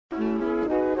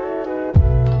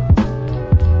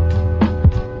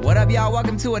y'all?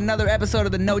 Welcome to another episode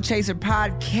of the No Chaser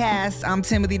Podcast. I'm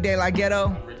Timothy De La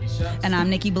Ghetto. And I'm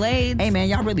Nikki Blades. Hey, man,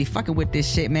 y'all really fucking with this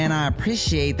shit, man. I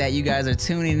appreciate that you guys are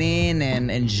tuning in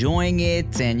and enjoying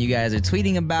it, and you guys are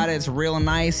tweeting about it. It's real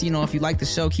nice. You know, if you like the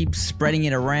show, keep spreading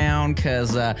it around,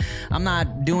 because I'm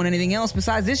not doing anything else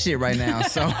besides this shit right now.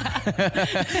 So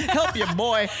help your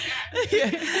boy.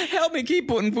 Help me keep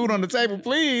putting food on the table,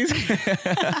 please.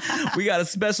 We got a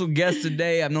special guest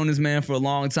today. I've known this man for a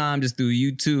long time, just through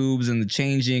YouTubes and the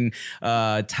changing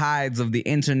tides of the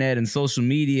internet and social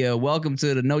media. Welcome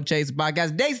to the No Chaser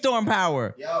Podcast, Daystorm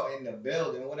Power. Yo, in the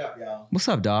building. What up, y'all? What's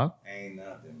up, dog? Ain't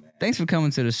nothing, man. Thanks for coming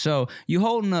to the show. You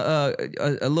holding a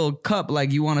little cup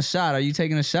like you want a shot. Are you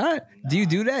taking a shot? Nah, do you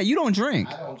do that? You don't drink.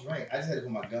 I don't drink. I just had to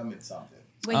put my gum in something.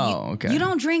 Wait, okay. You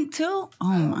don't drink too? Oh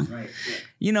my.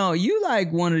 You know, you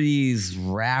like one of these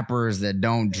rappers that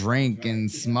don't drink and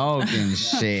smoke and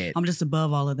shit. I'm just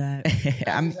above all of that.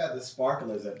 I just had the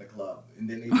sparklers at the club, and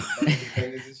then they just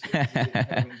fingers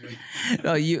and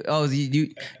shit.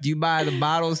 Do you buy the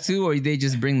bottles too, or they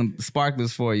just bring the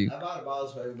sparklers for you? I buy the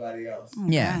bottles for everybody else.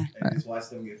 Yeah. And just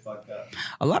watch them get fucked up.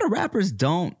 A lot of rappers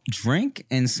don't drink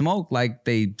and smoke like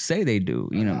they say they do.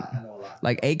 You know, I know a lot.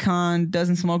 like Akon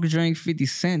doesn't smoke or drink. 50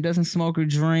 Cent doesn't smoke or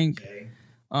drink. Jay,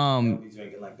 don't be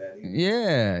drinking like that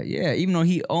either. Yeah. Even though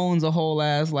he owns a whole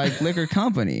ass like liquor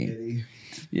company. Diddy.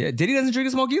 Yeah. Diddy doesn't drink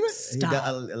and smoke either? He got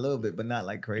a little bit, but not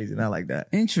like crazy. Not like that.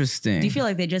 Interesting. Do you feel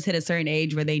like they just hit a certain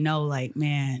age where they know, like,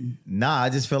 man? Nah, I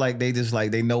just feel like they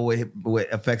know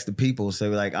what affects the people. So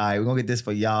we're like, all right, we're gonna get this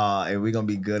for y'all, and we're gonna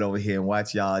be good over here and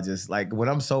watch y'all. Just like when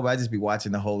I'm sober, I just be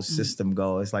watching the whole system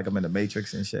go. It's like I'm in the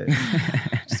Matrix and shit.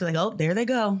 Just like, oh, there they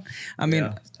go. I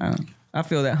mean, I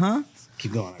feel that, huh?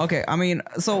 Keep going. Okay, I mean,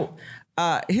 so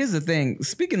here's the thing.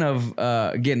 Speaking of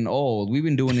getting old, we've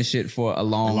been doing this shit for a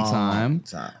long time.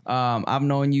 I've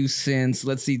known you since,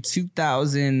 let's see,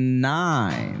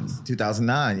 2009.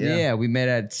 2009, yeah. Yeah, we met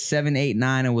at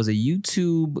 789. It was a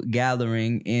YouTube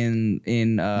gathering in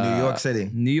New York City.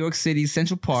 New York City,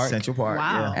 Central Park. Wow.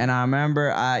 Wow. And I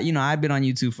remember, I'd been on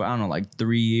YouTube for, I don't know, like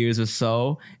 3 years or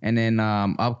so. And then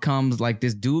up comes, like,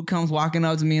 this dude comes walking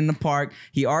up to me in the park.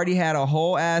 He already had a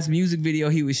whole ass music video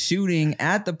he was shooting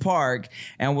at the park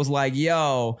and was like,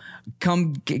 yo,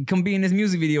 come be in this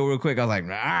music video real quick. I was like, all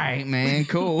right, man,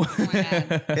 cool.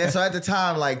 Yeah, so at the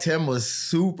time, like, Tim was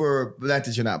super, not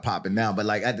that you're not popping now, but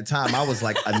like at the time, I was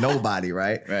like a nobody,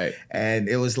 right? Right. And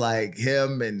it was like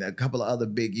him and a couple of other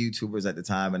big YouTubers at the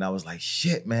time. And I was like,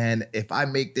 shit, man, if I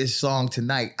make this song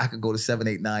tonight, I could go to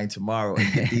 789 tomorrow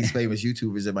and get these famous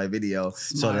YouTubers in my video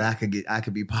so that I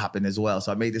could be popping as well.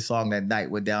 So I made this song that night,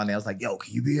 went down there. I was like, yo,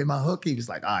 can you be in my hook? He was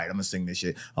like, all right, I'm gonna sing this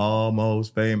shit.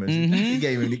 Almost famous. Mm-hmm. He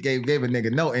gave a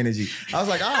nigga no energy. I was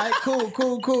like, all right, cool.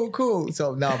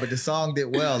 So no, but the song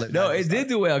did well. No, it did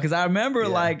do well, because I remember,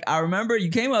 you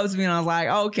came up to me and I was like,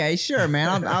 oh, okay, sure,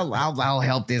 man, I'll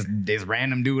help this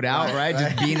random dude out, right?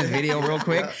 Just be in this video real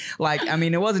quick. Like, I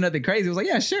mean, it wasn't nothing crazy. It was like,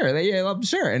 yeah, sure.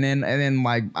 And then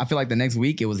like, I feel like the next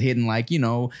week it was hitting, like,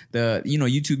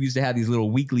 YouTube used to have these little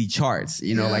weekly charts,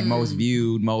 like most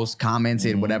viewed, most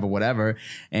commented, whatever.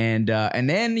 And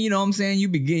then, you know what I'm saying,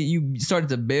 you started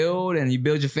to build and you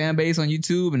build your fan base on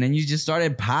YouTube, and then you just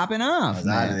started popping off. I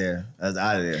was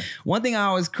out of there. One thing I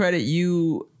always credit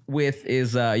you with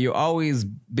is you're always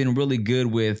been really good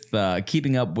with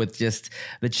keeping up with just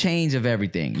the change of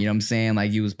everything. You know what I'm saying?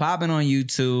 Like, you was popping on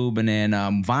YouTube, and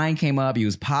then Vine came up. You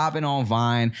was popping on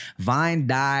Vine. Vine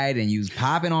died, and you was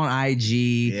popping on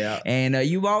IG. Yeah. And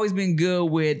you've always been good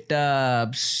with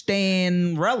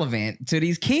staying relevant to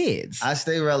these kids. I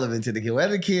stay relevant to the kids. Where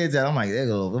the kids at? I'm like, there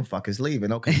go, them fuckers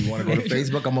leaving. Okay, you want to go to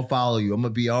Facebook? I'm gonna follow you. I'm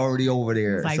gonna be already over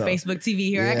there. It's like, Facebook TV,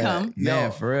 here I come. Yeah,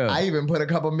 for real. I even put a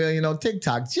couple million on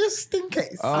TikTok just in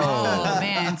case. Oh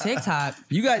man, TikTok.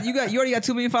 You already got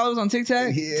 2 million followers on TikTok?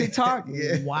 Yeah. TikTok?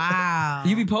 Yeah. Wow.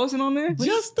 You be posting on there?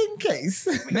 Just in case.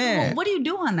 Man. What do you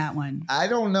do on that one? I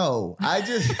don't know. I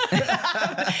just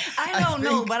I don't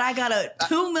know, but I got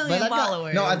 2 million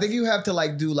followers. I think you have to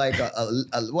like do like a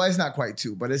well, it's not quite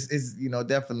 2, but it's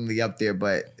definitely up there.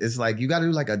 But it's like you got to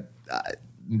do like a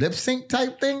lip sync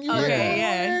type thing. Okay,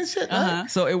 yeah. Shit,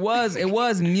 So it was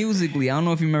Musical.ly. I don't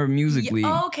know if you remember Musical.ly.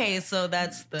 Yeah, okay, so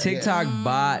that's the TikTok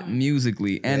bought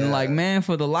Musical.ly. And like, man,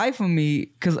 for the life of me,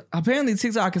 because apparently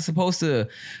TikTok is supposed to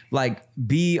like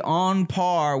be on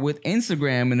par with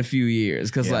Instagram in a few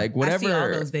years. Because like whatever. I see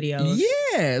all those videos.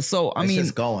 Yeah. So I mean, it's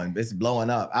just going. It's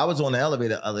blowing up. I was on the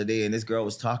elevator the other day and this girl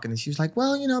was talking and she was like,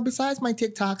 well, besides my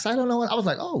TikToks, I don't know what. I was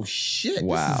like, oh shit.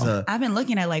 Wow. This is I've been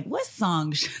looking at like, what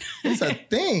song should it's a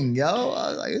thing, yo. I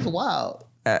was like, it's wild.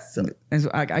 and so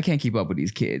I can't keep up with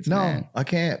these kids. No, man. I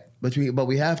can't. But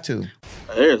we have to.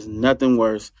 There's nothing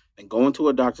worse than going to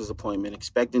a doctor's appointment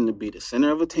expecting to be the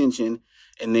center of attention,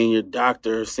 and then your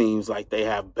doctor seems like they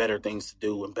have better things to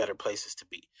do and better places to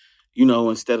be. You know,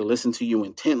 instead of listening to you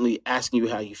intently, asking you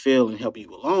how you feel and help you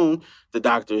along, the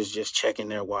doctor is just checking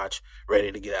their watch,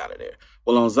 ready to get out of there.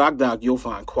 Well, on ZocDoc, you'll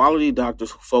find quality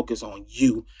doctors who focus on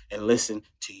you and listen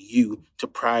to you to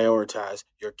prioritize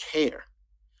your care.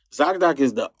 ZocDoc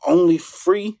is the only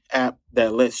free app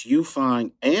that lets you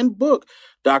find and book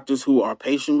doctors who are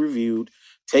patient-reviewed,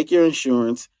 take your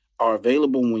insurance, are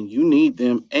available when you need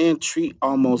them, and treat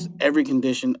almost every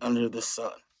condition under the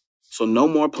sun. So no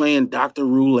more playing doctor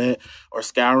roulette or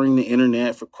scouring the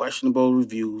internet for questionable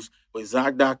reviews. With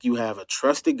ZocDoc, you have a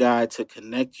trusted guide to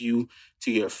connect you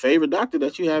to your favorite doctor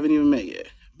that you haven't even met yet.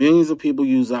 Millions of people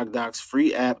use ZocDoc's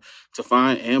free app to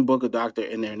find and book a doctor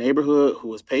in their neighborhood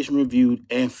who is patient-reviewed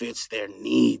and fits their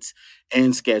needs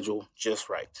and schedule just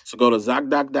right. So go to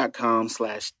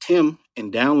ZocDoc.com/Tim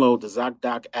and download the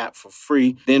ZocDoc app for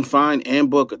free. Then find and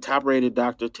book a top-rated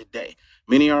doctor today.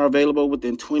 Many are available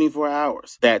within 24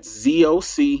 hours. That's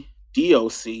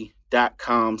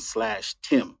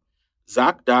ZocDoc.com/Tim.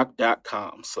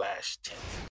 ZocDoc.com/Tim.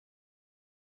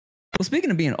 Well,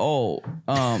 speaking of being old,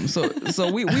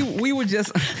 so we were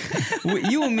just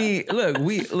you and me. Look,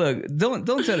 don't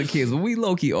tell the kids, but we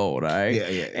low key old, all right?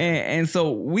 Yeah. And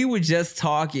so we were just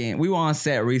talking. We were on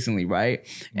set recently, right?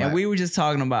 And we were just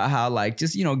talking about how like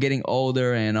just getting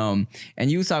older, and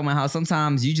you was talking about how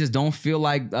sometimes you just don't feel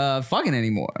like fucking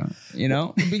anymore,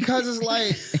 Because it's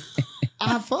like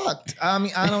I fucked. I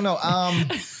mean, I don't know.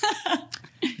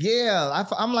 Yeah,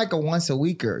 I'm like a once a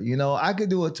weeker. I could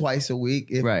do it twice a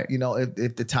week if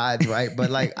if the tide's right.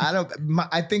 But like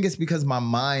I think it's because my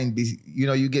mind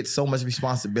you get so much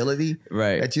responsibility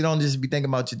that you don't just be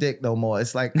thinking about your dick no more.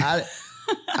 It's like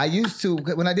I used to,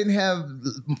 when I didn't have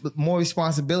more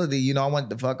responsibility, I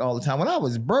wanted to fuck all the time. When I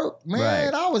was broke,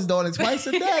 man, I was doing it twice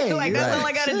a day. Like that's all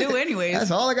I gotta do anyways. That's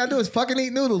all I gotta do is fucking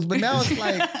eat noodles. But now it's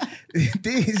like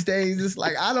these days, it's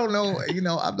like I don't know.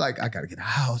 I'm like I gotta get a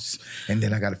house, and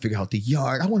then I gotta figure out the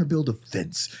yard. I want to build a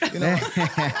fence.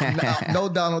 No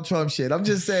Donald Trump shit. I'm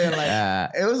just saying, like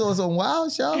it was on some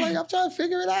wild shit. Like I'm trying to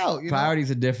figure it out. Priorities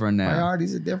are different now.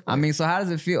 Priorities are different. I mean, so how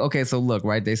does it feel? Okay, so look,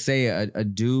 right? They say a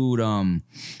dude, the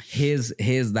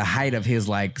height of his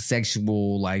like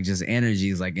sexual like just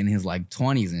energies like in his like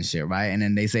 20s and shit, right? And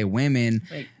then they say women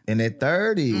in their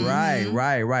 30s.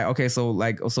 Right. Okay, so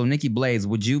Nikki Blades,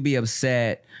 would you be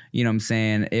upset, what I'm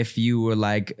saying, if you were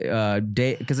like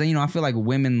date, because I feel like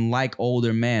women like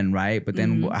older men, right? But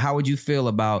then how would you feel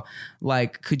about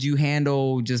like, could you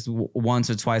handle just once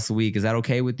or twice a week? Is that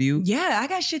okay with you? Yeah, I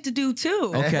got shit to do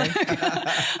too. Okay.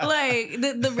 Like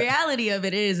the reality of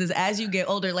it is as you get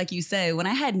older, like you said, when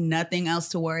I had nothing else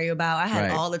to worry about, I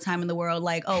had all the time in the world.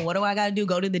 Like, oh, what do I got to do?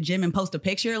 Go to the gym and post a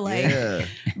picture? Like,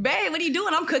 babe, what are you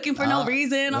doing? I'm cooking for no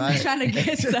reason. I'm just trying to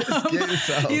get some.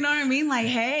 You know what I mean? Like,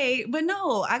 hey, but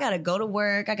no, I got to go to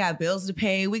work. I got bills to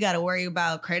pay. We got to worry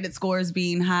about credit scores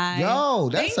being high. Yo,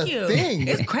 that's Thank a you. thing.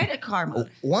 It's credit karma.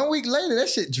 1 week later, that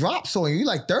shit drops on you. You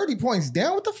like 30 points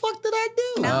down. What the fuck did I do?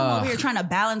 Now I'm over here trying to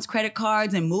balance credit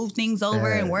cards and move things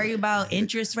over and worry about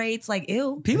interest rates. Like,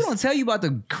 ew. People don't tell you about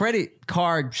the credit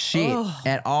card shit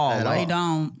at all. They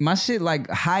don't. My shit like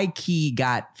high key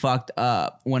got fucked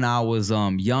up when I was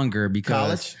younger because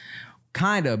college.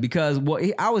 Kind of, because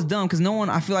I was dumb because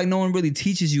I feel like no one really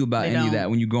teaches you about any of that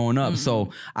when you're growing up. So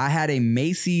I had a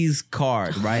Macy's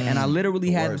card, right? And I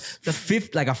literally had a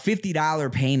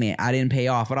 $50 payment I didn't pay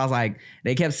off. But I was like,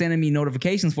 they kept sending me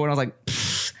notifications for it. I was like,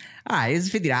 all right, it's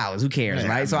 $50. Who cares,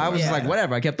 right? So I was just like,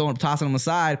 whatever. I kept tossing them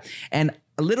aside. And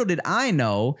little did I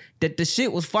know that the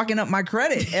shit was fucking up my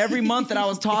credit. Every month that I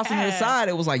was tossing it aside,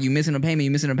 it was like, you missing a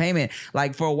payment.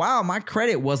 Like for a while, my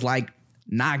credit was like,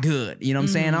 not good. You know what I'm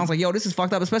saying? I was like, yo, this is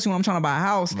fucked up, especially when I'm trying to buy a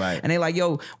house. Right. And they like,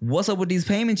 yo, what's up with these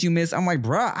payments you missed? I'm like,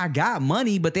 bruh, I got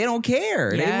money, but they don't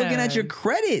care. Yeah. They looking at your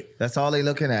credit. That's all they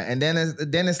looking at. And then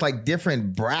it's like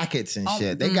different brackets and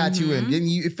shit. They got you in. Then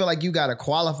you feel like you got to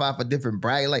qualify for different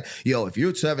brackets. Like, yo, if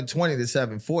you're 720 to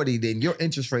 740, then your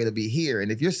interest rate will be here.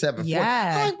 And if you're 740,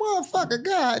 I'm like, motherfucker,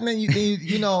 God. And then you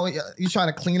trying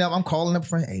to clean up. I'm calling up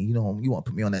friend. Hey, you want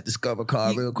to put me on that Discover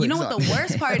card real quick? You know what the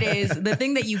worst part is? The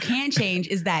thing that you can change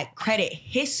is that credit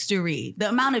history, the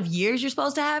amount of years you're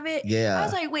supposed to have it. Yeah. I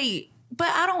was like, wait, but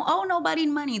I don't owe nobody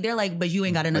money. They're like, but you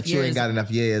ain't got enough But years. you ain't got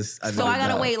enough years. So I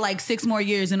gotta wait like 6 more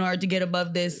years in order to get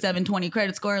above this 720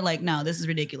 credit score. Like, no, this is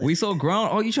ridiculous. We so grown.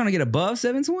 Oh, you trying to get above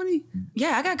 720?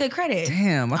 Yeah, I got good credit.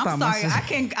 Damn, I'm sorry.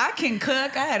 I can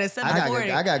cook. I had a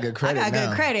 740. I got good credit. I got now.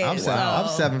 good credit. I'm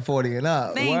 740 and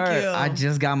up. Thank you. I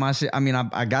just got my shit. I mean,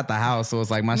 I got the house, so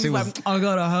it's like my shit was. Like, I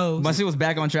got a house. My shit was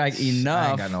back on track enough. I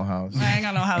ain't got no house. I ain't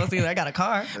got no house either. I got a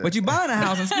car. But you buying a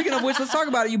house, and speaking of which, let's talk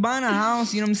about it. You buying a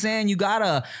house, you know what I'm saying? You got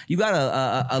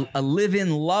a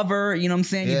live-in lover, you know what I'm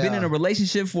saying? You've been in a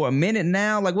relationship for a minute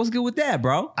now. Like, what's good with that,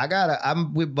 bro?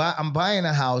 I'm buying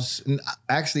a house.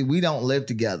 Actually, we don't live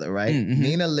together, right? Mm-hmm.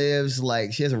 Nina lives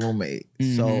she has a roommate.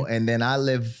 So, and then I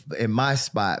live in my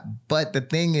spot. But the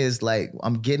thing is, like,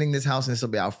 I'm getting this house and this will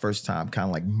be our first time kind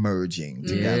of like merging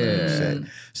together and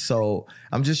shit. So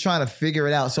I'm just trying to figure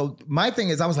it out. So my thing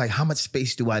is, I was like, how much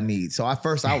space do I need? So at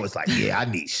first I was like, yeah, I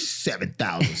need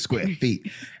 7,000 square feet.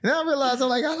 And then I realized, I'm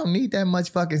like, I don't need that much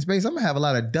fucking space. I'm gonna have a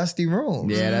lot of dusty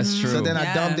rooms. Yeah, that's true. So then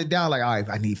I dumbed it down, like, all right,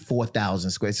 I need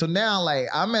 4,000 square. So now, like,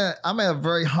 I'm at a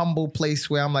very humble place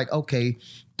where I'm like, okay,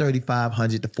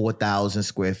 3,500 to 4,000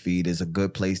 square feet is a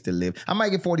good place to live. I might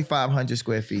get 4,500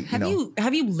 square feet. Have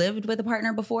you lived with a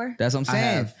partner before? That's what I'm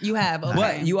saying. You have, okay.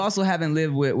 But you also haven't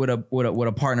lived with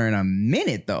a partner in a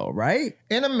minute, though, right?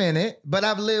 In a minute, but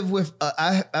I've lived with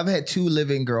I've had 2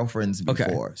 living girlfriends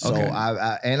before. Okay. So Okay.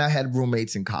 I had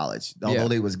roommates in college, although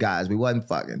they was guys. We wasn't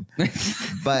fucking.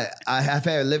 But I have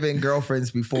had living girlfriends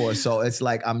before. So it's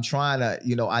like I'm trying to,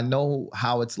 I know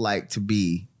how it's like to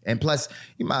be. And plus,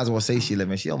 you might as well say she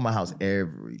living. She on my house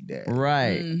every day.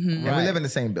 Right. And we live in the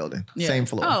same building, same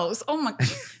floor. Oh my!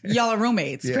 Y'all are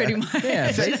roommates, pretty much.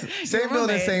 Yeah. Same You're building,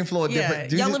 roommates. same floor, Yeah.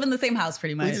 different. Y'all live in the same house,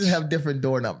 pretty much. We just have different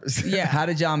door numbers. Yeah. How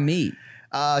did y'all meet?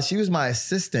 She was my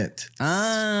assistant.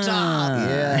 Stop.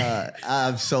 Yeah,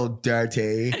 I'm so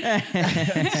dirty.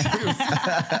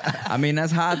 I mean,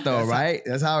 that's hot though, right?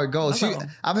 That's how it goes.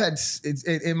 I've had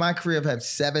in my career, I've had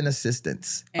 7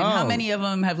 assistants. And how many of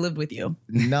them have lived with you?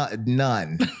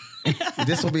 None.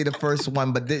 This will be the first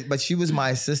one, but she was my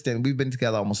assistant. We've been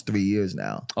together almost 3 years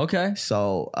now. Okay.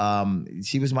 So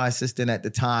she was my assistant at the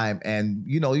time, and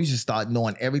you just start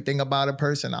knowing everything about a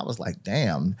person. I was like,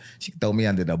 damn, she throw me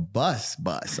under the bus.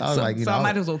 I was like, so I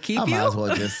might as well keep you. I might as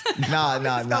well just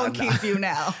no. Keep you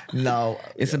now. No,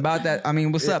 it's about that. I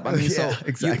mean, what's up? I mean, so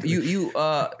exactly.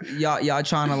 y'all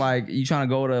trying to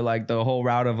go to like the whole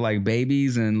route of like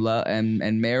babies and love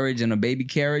and marriage and a baby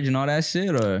carriage and all that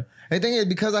shit, or? The thing is,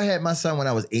 because I had my son when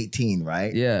I was 18,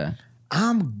 right? Yeah.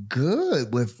 I'm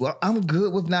good with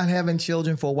not having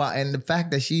children for a while. And the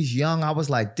fact that she's young, I was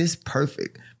like, this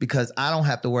perfect because I don't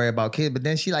have to worry about kids. But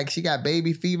then she got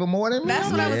baby fever more than me. That's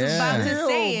what I was about to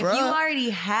say. Bro. If you already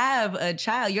have a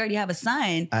child, you already have a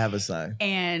son. I have a son.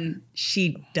 And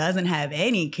she doesn't have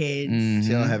any kids. Mm-hmm.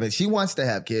 She don't have it. She wants to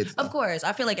have kids. Of course.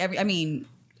 I feel like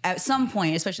at some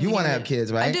point, especially you want to have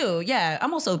kids, right? I do. Yeah.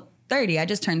 I'm also 30. I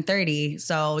just turned 30.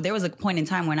 So there was a point in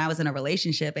time when I was in a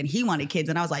relationship and he wanted kids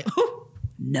and I was like,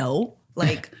 no,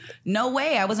 like no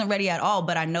way. I wasn't ready at all.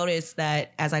 But I noticed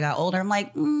that as I got older, I'm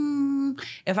like,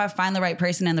 if I find the right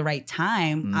person in the right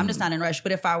time, I'm just not in a rush.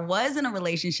 But if I was in a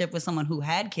relationship with someone who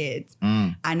had kids,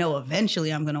 I know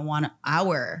eventually I'm going to want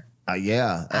our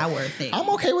thing. I'm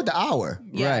okay with the hour.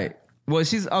 Yeah. Right. Well,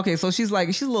 she's okay. So she's a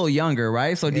little younger,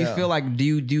 right? So do you feel like do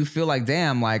you feel like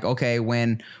damn, like okay,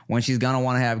 when she's gonna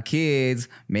want to have kids,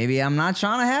 maybe I'm not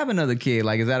trying to have another kid.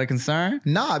 Like, is that a concern?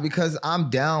 Nah, because I'm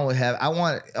down with I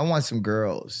want some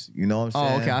girls. You know what I'm saying?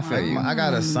 Oh, okay, I feel you. I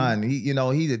got a son.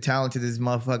 He's a talented as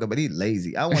motherfucker, but he's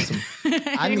lazy. I want some.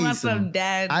 I need some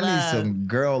dad. I need some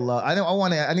girl love.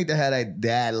 I need to have that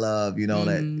dad love.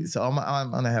 That. So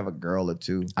I'm gonna have a girl or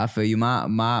 2. I feel you. My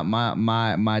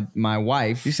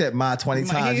wife. You said my 20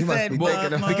 times. You must be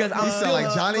thinking of because you sound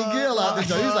like Johnny Gill out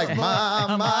there. He's like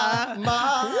my.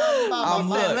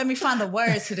 Let me find the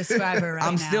words to describe her right now.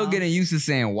 I'm still getting used to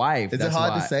saying wife. Is it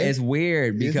hard to say? It's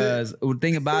weird because the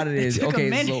thing about it is okay.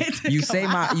 So you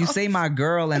say my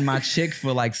girl and my chick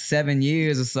for like 7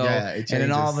 years or so, and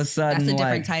then all of a sudden that's a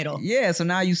different title. Yeah, so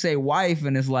now you say wife,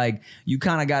 and it's like you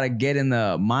kind of got to get in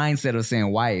the mindset of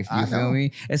saying wife. You feel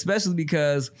me? Especially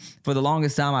because for the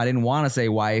longest time I didn't want to say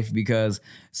wife because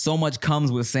so much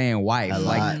comes with saying wife.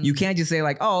 Like you can't just say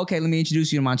like, oh, okay, let me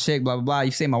introduce you to my chick, blah blah blah.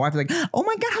 You say my wife, like, oh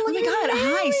my god,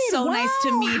 hi, so nice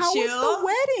to meet how you. was the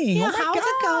wedding? Yeah, oh my how's god.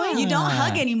 it going? You don't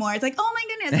hug anymore. It's like, oh my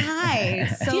goodness, hi.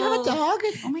 So, do you have a dog?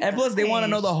 Oh my and plus, they want to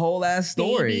know the whole ass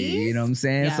story. Babies? You know what I'm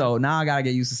saying? Yeah. So now I gotta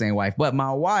get used to saying wife. But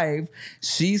my wife,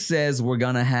 she says we're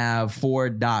gonna have 4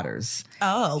 daughters.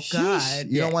 Oh God.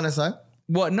 You don't want a son?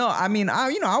 Well, no, I mean, I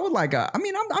would like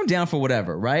I'm down for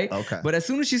whatever, right? Okay. But as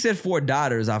soon as she said 4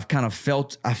 daughters, I've kind of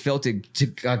felt it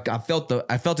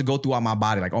go throughout my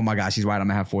body, like, oh my gosh, she's right, I'm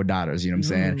gonna have 4 daughters. You know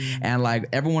what I'm saying? And like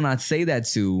everyone I say that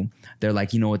to, they're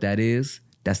like, you know what that is?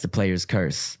 That's the player's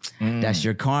curse. That's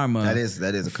your karma. That is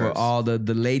a curse. For all the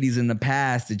ladies in the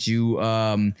past that you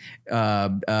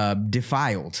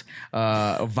defiled,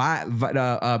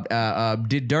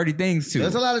 did dirty things to.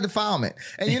 There's a lot of defilement.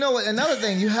 And you know what? Another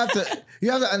thing, you have to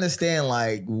understand,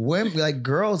 like, women, like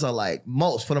girls are like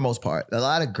for the most part, a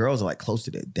lot of girls are like close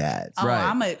to their dads. Oh,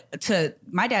 Right.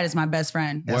 My dad is my best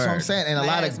friend. That's what I'm saying. And a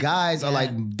lot of guys are like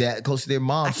dad close to their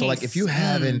mom. So like if you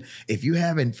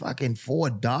having fucking 4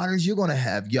 daughters, you're gonna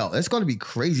have it's gonna be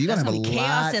crazy. You're gonna have a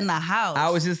chaos lot in the house.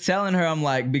 I was just telling her, I'm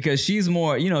like, because she's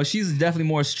more, she's definitely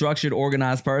more structured,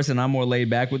 organized person. I'm more laid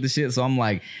back with the shit. So I'm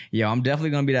like, I'm definitely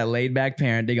gonna be that laid back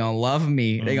parent. They're gonna love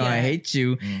me. They're gonna hate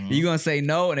you. You're gonna say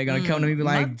no, and they're gonna come to me and be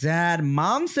like, Dad,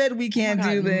 Mom said we can't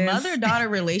do this. Mother-daughter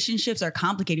relationships are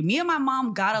complicated. Me and my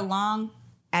mom got along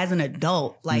as an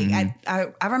adult. Like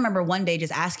I remember one day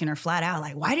just asking her flat out,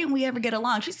 like, why didn't we ever get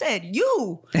along? She said,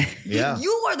 you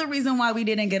are the reason why we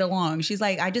didn't get along. She's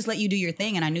like, I just let you do your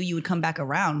thing and I knew you would come back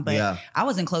around. But I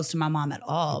wasn't close to my mom at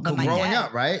all. But my growing dad,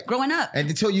 up, right? Growing up. And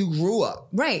until you grew up.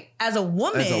 Right. As a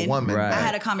woman, right. I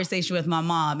had a conversation with my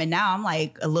mom and now I'm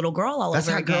like a little girl all That's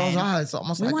over how again. girls are. It's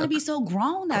almost we like want to be so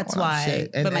grown, that's why.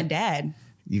 But my dad.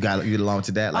 You belong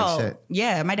to dad like shit.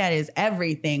 Yeah, my dad is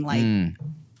everything. Like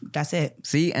that's it.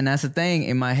 See, and that's the thing.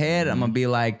 In my head, I'm gonna be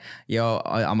like, yo,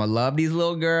 I'm gonna love these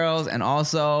little girls, and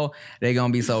also they're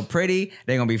gonna be so pretty,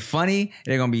 they're gonna be funny,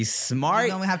 they're gonna be smart.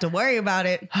 You don't have to worry about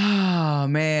it. Oh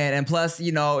man, and plus,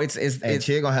 it's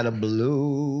she gonna have the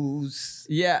blues.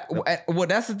 Yeah, well,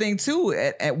 that's the thing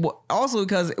too. Also,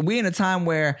 because we're in a time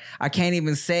where I can't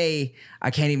even say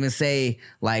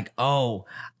like, oh,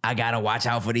 I gotta watch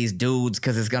out for these dudes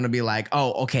because it's gonna be like,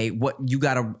 oh, okay,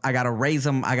 I gotta raise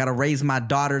them. I gotta raise my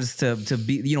daughters to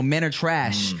be, men are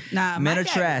trash. Nah, men are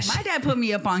trash. My dad put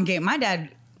me up on game. I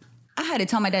had to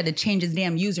tell my dad to change his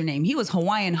damn username. He was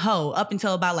Hawaiian Ho up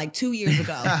until about like 2 years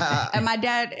ago. And my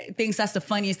dad thinks that's the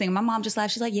funniest thing. My mom just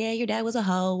laughed. She's like, yeah, your dad was a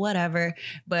hoe, whatever.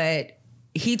 But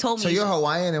he told me. So you're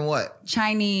Hawaiian and what?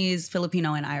 Chinese,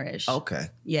 Filipino, and Irish. Okay.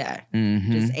 Yeah.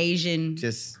 Mm-hmm. Just Asian.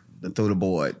 Just through the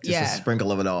board. Just a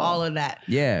sprinkle of it all. All of that.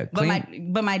 Yeah.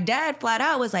 But my dad flat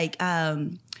out was like,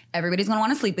 everybody's gonna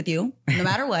want to sleep with you, no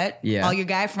matter what. Yeah. All your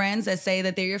guy friends that say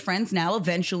that they're your friends now,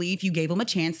 eventually, if you gave them a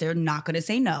chance, they're not gonna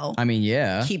say no. I mean,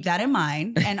 yeah. Keep that in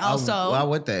mind. And also, why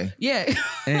would they? Yeah.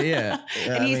 Yeah.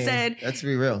 And he said, let's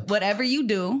be real. Whatever you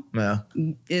do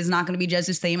is not gonna be judged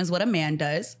the same as what a man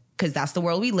does, because that's the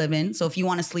world we live in. So if you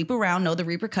want to sleep around, know the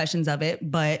repercussions of it,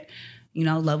 but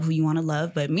love who you want to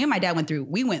love. But me and my dad went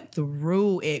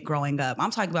through it growing up. I'm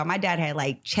talking about my dad had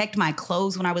like checked my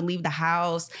clothes when I would leave the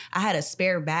house. I had a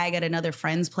spare bag at another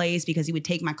friend's place because he would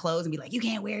take my clothes and be like, you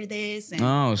can't wear this. And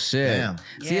oh, shit. Damn.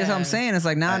 See, that's what I'm saying. It's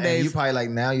like nowadays. And you probably like,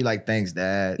 now you like, thanks,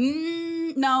 Dad.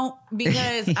 No,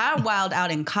 because I wilded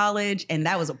out in college and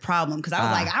that was a problem because I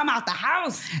was like, I'm out the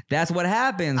house. That's what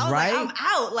happens, right? Like, I'm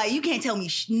out. Like, you can't tell me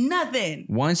nothing.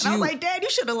 I was like, Dad, you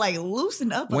should have like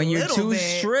loosened up a little bit. When you're too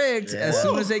strict, as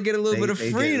soon as they get a little bit of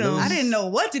freedom. I didn't know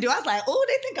what to do. I was like, oh,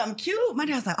 they think I'm cute. My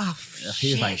dad was like, oh, shit.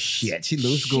 He was like, shit, she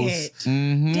loose goose.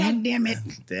 Mm-hmm. Dad damn it.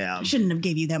 Damn. I shouldn't have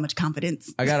gave you that much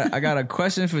confidence. I got a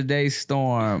question for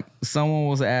Daystorm. Someone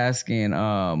was asking,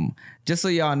 just so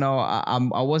y'all know,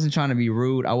 I wasn't trying to be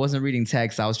rude. I wasn't reading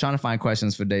text. I was trying to find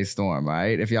questions for Daystorm,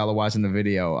 right? If y'all are watching the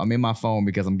video, I'm in my phone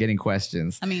because I'm getting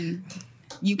questions. I mean,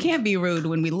 you can't be rude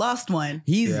when we lost one.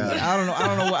 I don't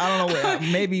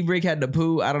know. Maybe Rick had to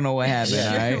poo. I don't know what happened.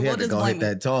 Yeah, all right? He had to go hit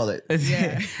that toilet.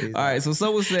 Yeah. All right. So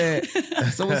someone said,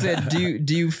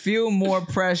 do you feel more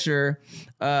pressure?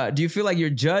 Do you feel like you're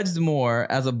judged more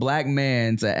as a black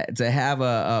man to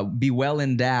have be well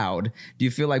endowed? Do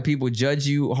you feel like people judge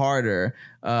you harder?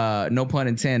 No pun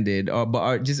intended.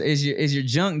 Or just is your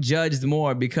junk judged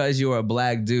more because you're a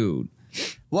black dude?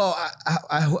 Well,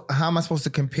 how am I supposed to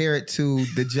compare it to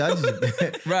the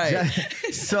judgment? Right.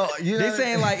 So they're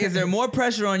saying like, is there more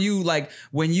pressure on you like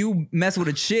when you mess with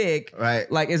a chick? Right.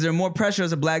 Like, is there more pressure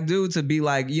as a black dude to be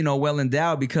like well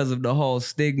endowed because of the whole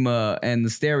stigma and the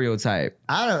stereotype?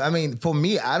 I mean, for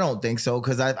me, I don't think so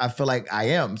because I feel like I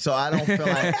am. So I don't feel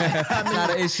like it's not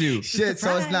an issue. Shit.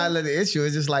 So it's not an issue.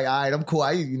 It's just like, all right, I'm cool.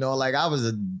 I used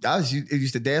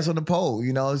to dance on the pole.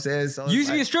 You know what I'm saying? So you used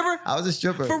to be a stripper? I was a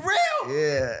stripper for real.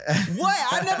 Yeah. Yeah. What?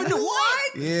 I never knew.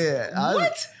 What? Yeah.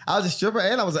 What? I was a stripper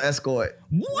and I was an escort.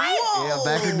 What? Yeah,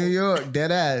 back in New York,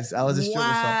 dead ass. I was a stripper.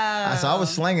 Wow. So I was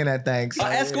slinging that thing. So,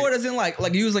 Escort isn't like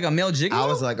you was like a male gigolo? I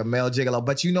was like a male gigolo.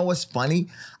 But you know what's funny?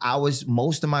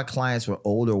 Most of my clients were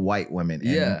older white women.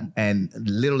 And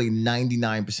literally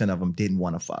 99% of them didn't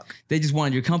want to fuck. They just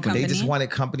wanted your company. They just wanted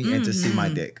company and to see my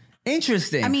dick.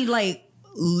 Interesting. I mean, like,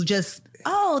 just,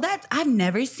 I've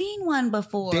never seen one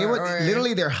before. They would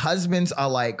literally, their husbands are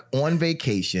like on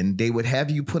vacation. They would have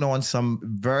you put on some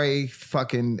very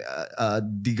fucking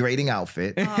degrading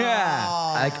outfit.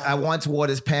 Yeah. Like I once wore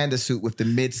this panda suit with the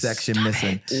midsection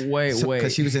missing. Wait.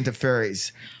 Because she was into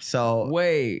furries. So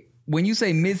wait. When you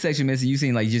say midsection missing, you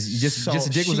seem like just the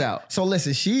dick was out. So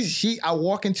listen, I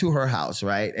walk into her house,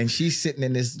 right? And she's sitting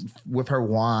in this with her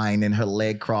wine and her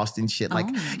leg crossed and shit. Like,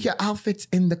 your outfit's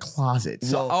in the closet.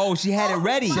 So she had it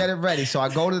ready. She had it ready. So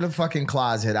I go to the fucking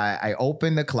closet. I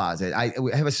open the closet. I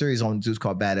have a series on Zeus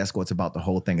called Bad Escorts about the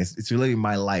whole thing. It's really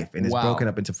my life, and it's broken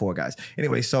up into 4 guys.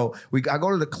 Anyway, so I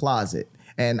go to the closet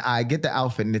and I get the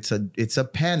outfit, and it's a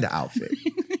panda outfit.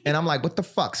 And I'm like, what the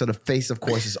fuck? So the face, of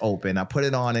course, is open. I put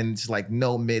it on and it's like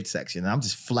no midsection. And I'm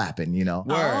just flapping, you know?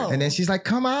 Word. And then she's like,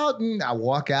 come out. And I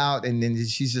walk out and then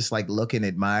she's just like looking,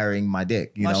 admiring my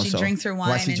dick, you know? While she drinks her wine.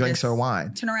 While she drinks her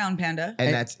wine. Turn around, panda.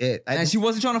 And that's it. And she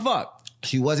wasn't trying to fuck.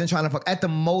 She wasn't trying to fuck. At the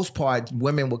most part,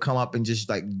 women would come up and just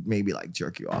like maybe like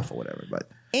jerk you off or whatever. But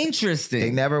interesting. They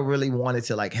never really wanted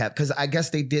to like have, because I guess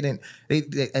they didn't.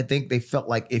 I think they felt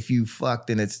like if you fucked,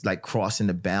 then it's like crossing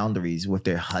the boundaries with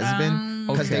their husband,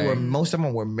 because they were, most of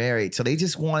them were married, so they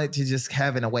just wanted to just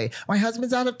have in a way. My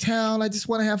husband's out of town. I just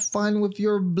want to have fun with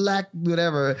your black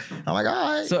whatever. I'm like, all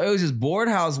right. So it was just bored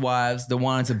housewives that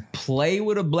wanted to play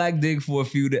with a black dick for a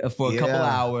couple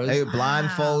hours. They would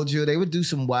blindfold you. They would do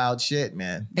some wild shit,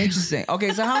 man. Interesting.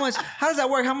 Okay, so how does that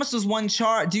work? How much does one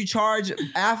charge? Do you charge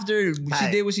after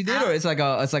she did what she did, or it's like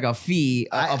a fee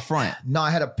up front? No, I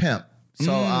had a pimp.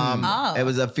 So it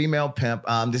was a female pimp.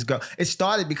 This girl. It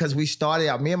started because we started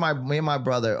out. Me and my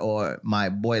brother, or my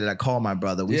boy that I call my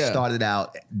brother. We started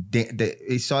out.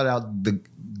 The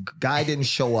guy didn't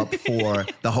show up for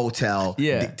the hotel.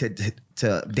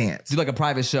 To dance. Do like a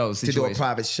private show situation. To do a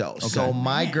private show. Okay. So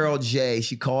my girl Jay,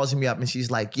 she calls me up and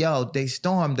she's like, yo, they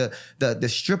stormed. The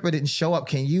stripper didn't show up.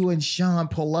 Can you and Sean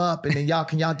pull up and then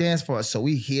y'all dance for us? So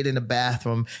we hid in the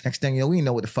bathroom. Next thing you know, we didn't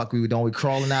know what the fuck we were doing. We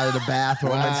crawling out of the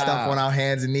bathroom and stuff on our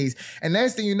hands and knees. And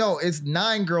next thing you know, it's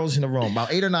 9 girls in the room,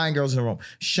 about 8 or 9 girls in the room.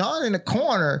 Sean in the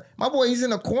corner, my boy, he's in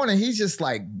the corner. He's just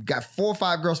like got 4 or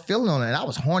 5 girls feeling on it. And I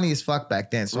was horny as fuck back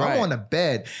then. So I'm on the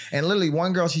bed and literally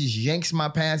one girl, she just yanks my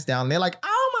pants down. They're like,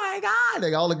 oh my God.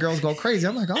 Like all the girls go crazy.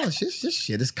 I'm like, oh, this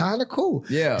shit is kind of cool.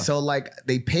 Yeah. So like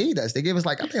they paid us. They gave us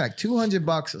like, I think like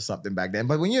 $200 or something back then.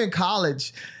 But when you're in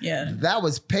college, that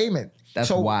was payment. That's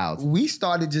wild. We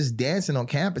started just dancing on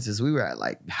campuses. We were at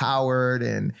like Howard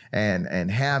and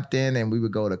Hampton, and we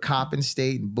would go to Coppin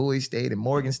State and Bowie State and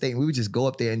Morgan State, and we would just go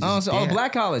up there and just dance.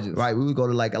 Black colleges. Right. We would go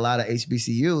to like a lot of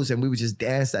HBCUs, and we would just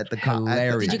dance at the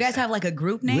Hilarious. Did you guys have like a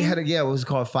group name? We had it was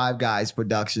called Five Guys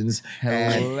Productions.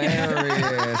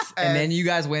 Hilarious. And then you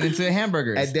guys went into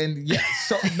hamburgers. And then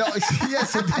so then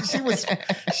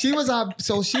she was our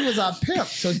pimp.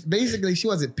 So basically she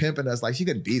wasn't pimping us, like she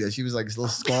couldn't beat us. She was like this little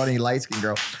scrawny light-skinned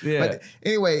girl. Yeah. But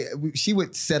anyway, she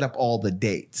would set up all the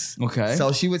dates. Okay.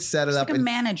 So she would set it up. Like a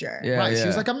manager. Yeah, right. Yeah. She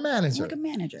was like a manager. Like a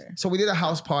manager. So we did a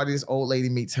house party. This old lady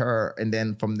meets her, and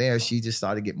then from there she just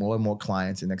started to get more and more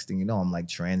clients. And next thing you know, I'm like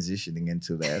transitioning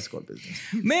into the escort business.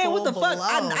 Man, what the fuck?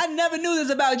 I never knew this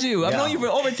about you. I've known you for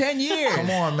over 10 years. Come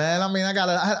on, man. I mean,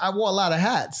 I wore a lot of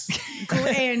hats.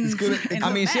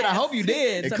 I mean, shit, I hope you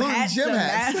did. Including gym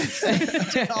hats.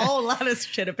 Just a whole lot of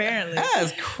shit, apparently.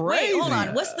 That's crazy. Wait, hold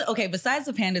on. Besides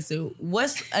the panda suit,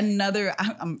 what's another,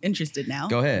 I'm interested now.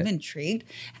 Go ahead. I'm intrigued.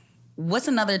 What's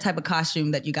another type of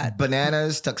costume that you got?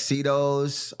 Bananas,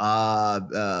 tuxedos, what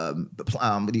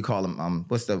do you call them?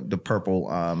 What's the purple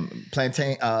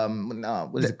plantain?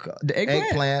 What is it called? The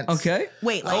eggplant. Eggplants. Okay.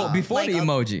 Wait, before the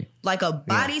emoji. Like a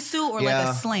bodysuit or like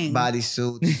a sling?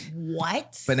 Bodysuits.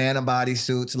 What? Banana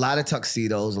bodysuits. A lot of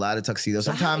tuxedos.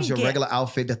 Sometimes your regular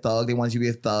outfit, the thug, they want you to be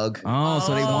a thug. Oh,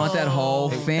 so they want that whole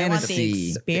fantasy. They want the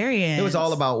experience. It was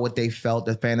all about what they felt,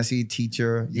 the fantasy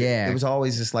teacher. Yeah. It was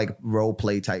always just like role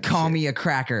play type Call shit. me a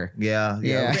cracker. Yeah.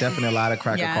 It was definitely a lot of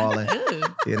cracker calling.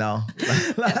 You know?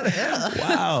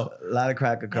 Wow. A lot of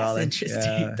cracker calling. That's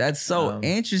interesting. Yeah. That's so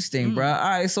interesting, bro. All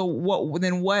right, so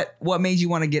what made you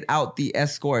want to get out the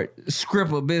escort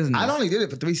script of business? I only did it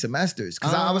for 3 semesters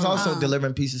because I was also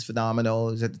delivering pieces for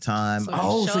Domino's at the time.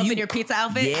 Show up in your pizza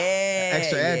outfit? Yeah.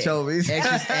 Extra anchovies.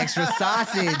 Extra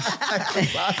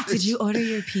sausage. Did you order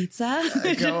your pizza?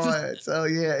 Come on. So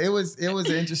yeah, it was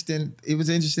interesting. It was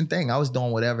an interesting thing. I was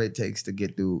doing whatever it takes to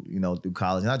get through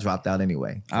college, and I dropped out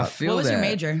anyway. I feel What was that. your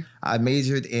major? I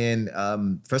majored in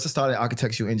first I started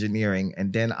architectural engineering,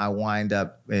 and then I wind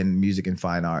up in music and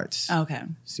fine arts. Okay.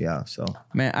 So, yeah, so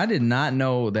Man, I did not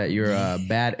know that your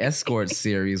Bad Escort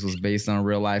series was based on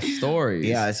real life stories.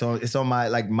 yeah, it's on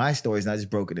my stories, and I just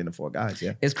broke it into 4 guys.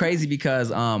 Yeah. It's crazy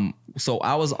because so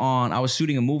I was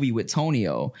shooting a movie with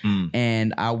Tonio,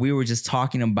 and we were just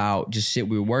talking about just shit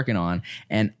we were working on,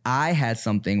 and I had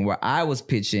something where I was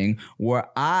pitching where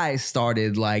I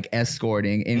started like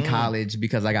escorting in college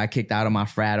because I got kicked out of my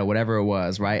frat or whatever it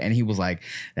was, right? And he was like,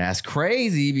 "That's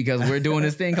crazy because we're doing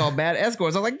this thing called Bad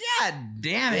Escorts." I was like, "God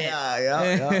damn it!"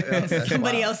 Yeah. That's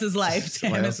Somebody wild. else's life.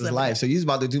 Somebody else's life. So you was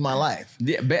about to do my life.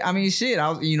 Yeah, but I mean, shit.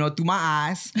 I was, through my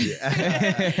eyes.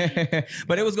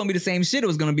 But it was gonna be the same shit. It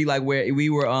was gonna be like where we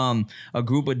were a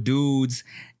group of dudes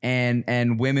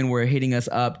and women were hitting us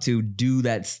up to do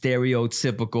that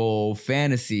stereotypical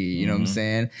fantasy. You know what I'm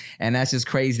saying? And that's just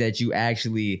crazy that you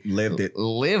actually Lived it.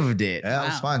 Yeah, it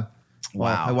was fun.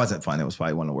 Wow. Well, it wasn't fun. It was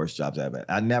probably one of the worst jobs I ever had.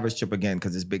 I'd never strip again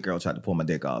because this big girl tried to pull my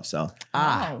dick off. So,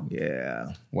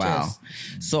 yeah. Wow.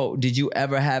 So did you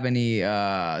ever have any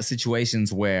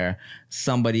situations where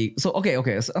somebody,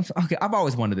 okay, I've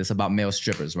always wondered this about male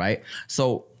strippers, right?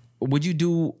 So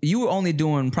you were only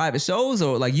doing private shows,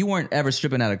 or like you weren't ever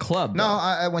stripping at a club? No, though?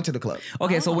 I went to the club.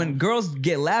 Okay, so when girls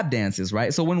get lap dances,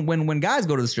 right? So when guys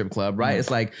go to the strip club, right?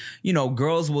 It's like,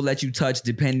 girls will let you touch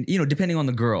depending on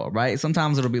the girl, right?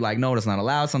 Sometimes it'll be like, no, that's not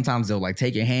allowed. Sometimes they'll like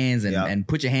take your hands and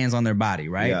put your hands on their body,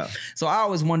 right? Yeah. So I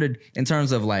always wondered in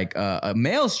terms of like a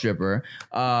male stripper,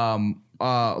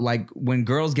 like when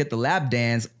girls get the lap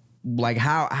dance, like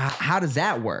how does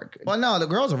that work? Well, no, the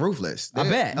girls are ruthless. I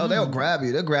bet. Oh, they'll grab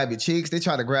you. They'll grab your cheeks. They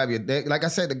try to grab your dick. Like I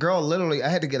said, the girl literally, I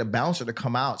had to get a bouncer to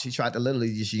come out. She tried to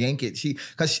literally just yank it.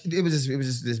 Because it was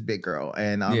just this big girl,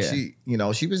 and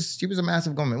she was a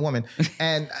massive woman.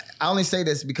 And I only say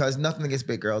this because nothing against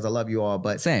big girls. I love you all,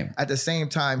 but Same. At the same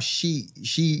time, she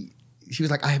was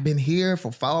like, I have been here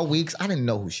for 5 weeks. I didn't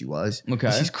know who she was. Okay.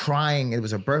 And she's crying. It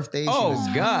was her birthday.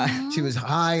 God. She was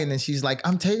high, and then she's like,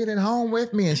 I'm taking it home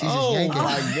with me. And she's just yanking.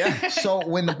 God. So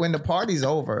when the party's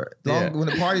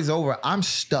over, I'm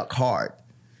stuck hard.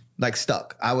 Like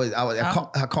stuck.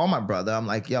 I call my brother. I'm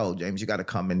like, yo, James, you got to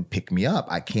come and pick me up.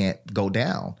 I can't go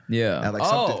down. Yeah. And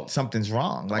like something's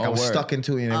wrong. Like I was stuck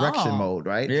into an erection mode,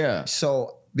 right? Yeah.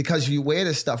 So because you wear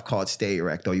this stuff called Stay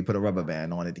Erect, or you put a rubber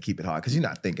band on it to keep it hard, because you're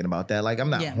not thinking about that. Like I'm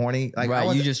not horny. Like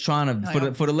right, you just trying to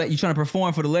you trying to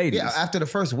perform for the ladies. Yeah, after the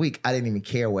first week, I didn't even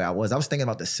care where I was. I was thinking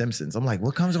about The Simpsons. I'm like,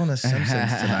 what comes on The Simpsons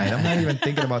tonight? I'm not even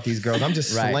thinking about these girls. I'm just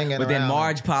slinging But then around.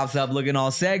 Marge pops up looking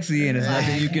all sexy, and there's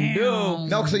nothing you can do.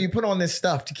 No, so you put on this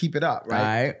stuff to keep it up,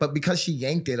 right? Right. But because she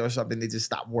yanked it or something, it just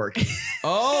stopped working.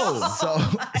 Oh.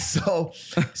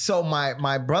 So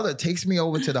my brother takes me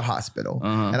over to the hospital,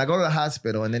 and I go to the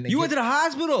hospital, and then You went to the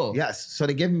hospital? Yes. So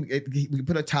they give me, we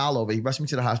put a towel over. He rushed me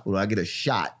to the hospital. I get a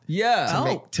shot.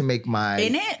 Yeah. To make my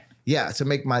In it? Yeah, to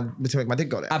make my dick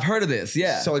go down. I've heard of this,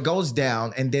 yeah. So it goes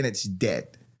down, and then it's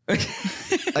dead.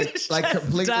 like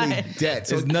completely dead.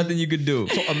 So there's nothing you could do.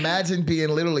 So imagine being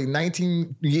literally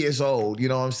 19 years old, you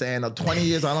know what I'm saying? Or 20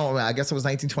 years, I don't know, I guess it was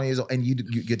 19, 20 years old, and your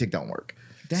dick don't work.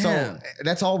 Damn. So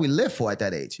that's all we live for at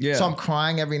that age. Yeah. So I'm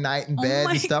crying every night in bed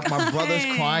my and stuff. My brother's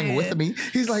crying with me.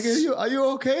 He's like, are you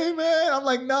okay, man? I'm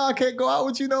like, no, I can't go out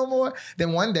with you no more.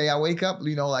 Then one day I wake up,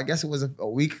 I guess it was a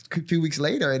few weeks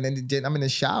later, and then I'm in the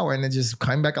shower, and it just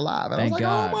came back alive. And I was like,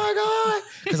 God. oh my God.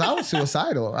 Because I was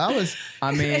suicidal.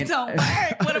 It don't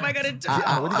work. What am I gonna do? What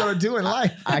are you gonna do in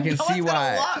life? I can No see one's gonna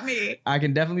why. want me. I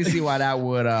can definitely see why that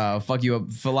would fuck you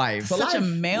up for life. Such a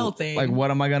male thing. Like,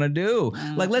 what am I gonna do?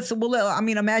 Like,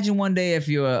 imagine one day if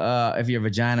your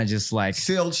vagina just like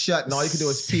Sealed shut, and all you can do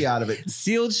is pee out of it.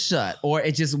 sealed shut, or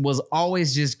it just was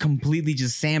always just completely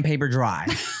just sandpaper dry.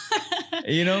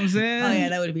 You know what I'm saying? Oh yeah,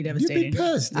 that would be You'd devastating. be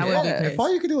pissed. I would be pissed. If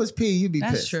all you could do is pee, you'd be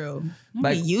That's pissed. true. That'd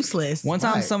Like, be useless. One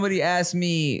time Right. somebody asked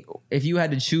me if you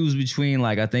had to choose between,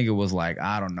 like, I think it was like,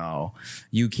 I don't know,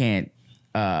 you can't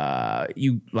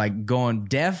you like going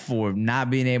deaf or not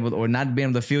being able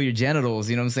to feel your genitals.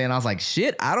 You know what I'm saying? I was like,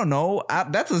 shit, I don't know.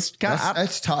 That's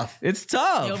tough. It's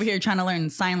tough. You're over here trying to learn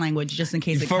sign language just in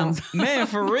case it comes. Man,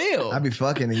 for real. I be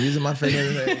fucking and using my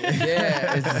fingers.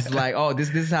 Yeah, it's just like, oh, this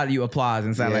is how you applause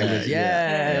in sign language.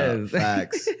 Yes. Yeah,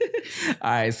 facts.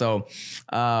 All right, so,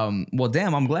 well,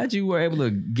 damn, I'm glad you were able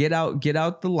to get out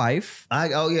the life. I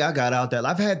got out that.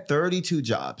 I've had 32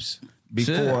 jobs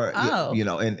before,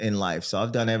 in life. So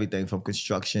I've done everything from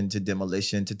construction to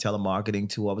demolition to telemarketing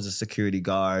to I was a security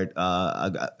guard.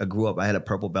 I grew up, I had a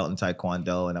purple belt in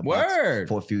Taekwondo and I boxed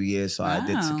for a few years. So I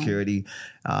did security.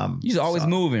 You're always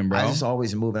moving, bro. I was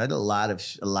always moving. I did I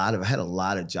had a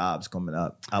lot of jobs coming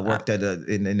up. I worked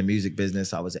in the music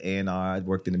business. I was an A&R. I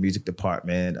worked in the music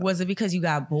department. Was it because you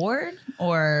got bored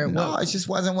or? No, it just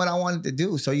wasn't what I wanted to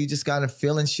do. So you just got to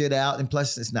filling shit out. And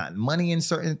plus it's not money in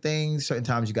certain things. Certain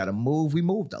times you got to move. We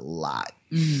moved a lot.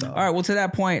 So. All right. Well, to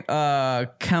that point,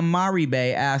 Kamari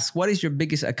Bay asks, what is your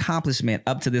biggest accomplishment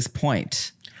up to this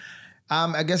point?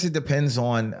 I guess it depends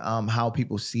on how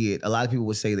people see it. A lot of people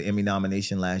would say the Emmy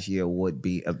nomination last year would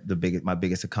be my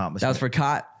biggest accomplishment. That was for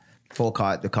COT? Full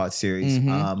COT, the COT series.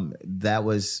 Mm-hmm. That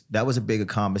was a big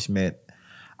accomplishment.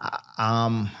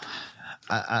 I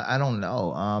don't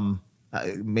know.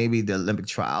 Maybe the Olympic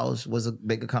trials was a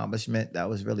big accomplishment. That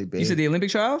was really big. You said the Olympic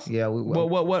trials? Yeah.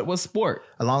 What sport?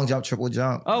 A long jump, triple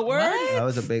jump. Oh, word! That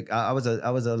was a big. I was an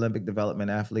Olympic development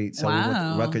athlete. So we went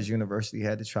to Rutgers University,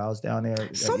 had the trials down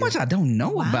there. So much I don't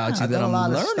know about you that I'm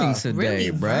learning today,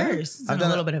 really bro. I've done a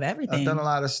little bit of everything. I've done a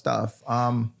lot of stuff.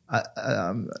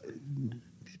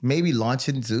 Maybe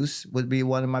launching Zeus would be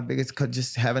one of my biggest,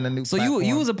 just having a new platform. So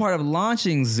you was a part of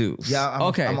launching Zeus. Yeah,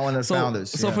 I'm one of the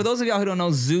founders. So for those of y'all who don't know,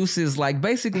 Zeus is like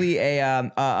basically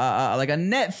like a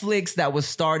Netflix that was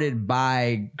started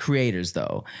by creators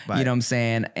though. Right. You know what I'm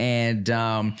saying? And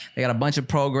they got a bunch of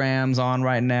programs on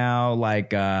right now,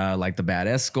 like the Bad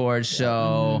Escort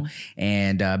show,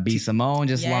 and B Simone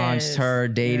just launched her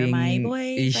dating. You're my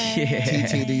boyfriend.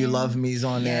 TT, Do You Love Me's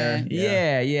on there.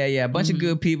 Yeah. A bunch of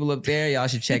good people up there. Y'all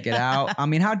should check it out. I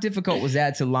mean, how difficult was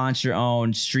that to launch your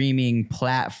own streaming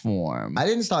platform? I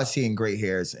didn't start seeing gray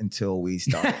hairs until we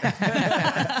started.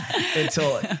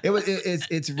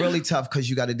 It's really tough because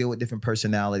you got to deal with different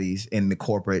personalities in the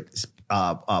corporate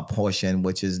portion,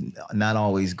 which is not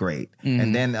always great. Mm-hmm.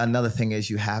 And then another thing is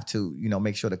you have to,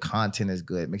 make sure the content is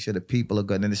good, make sure the people are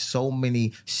good. And there's so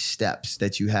many steps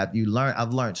that you learn.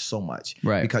 I've learned so much,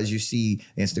 right? Because you see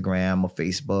Instagram or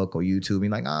Facebook or YouTube, and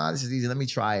you're like, this is easy, let me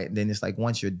try it. And then it's like,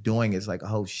 once you're doing it, it's like,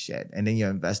 oh shit. And then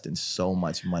you're investing so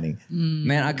much money.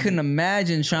 Man, I couldn't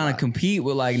imagine trying to compete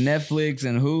with like Netflix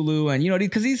and Hulu and,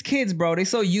 because these kids, bro, they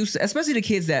so used to, especially the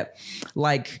kids that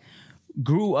like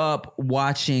grew up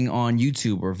watching on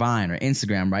YouTube or Vine or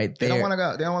Instagram, right? They don't want to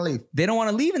go. They don't want to leave. They don't want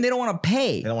to leave and they don't want to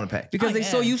pay. They don't want to pay. Because they're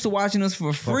so used to watching us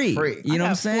for free. You know what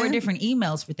I'm saying? 4 different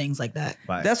emails for things like that.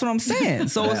 Right. That's what I'm saying.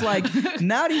 So it's like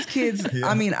now these kids,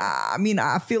 I mean,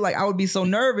 I feel like I would be so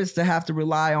nervous to have to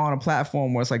rely on a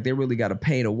platform where it's like they really got to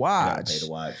pay to watch. You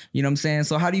know what I'm saying?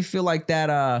 So how do you feel like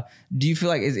that? Do you feel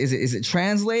like is it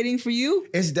translating for you?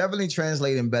 It's definitely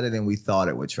translating better than we thought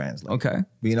it would translate. Okay.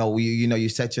 You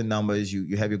set your numbers.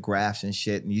 You have your graphs and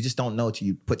shit, and you just don't know till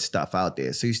you put stuff out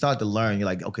there. So you start to learn. You're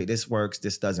like, okay, this works,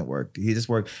 this doesn't work. This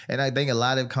work. And I think a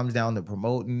lot of it comes down to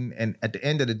promoting. And at the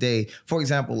end of the day, for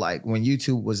example, like when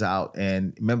YouTube was out,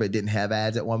 and remember it didn't have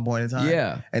ads at one point in time.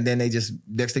 Yeah. And then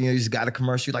next thing you just got a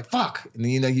commercial. You're like, fuck. And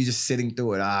then you're just sitting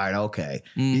through it. All right, okay.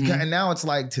 Mm-hmm. And now it's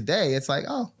like today, it's like,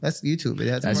 oh, that's YouTube.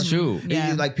 That's true.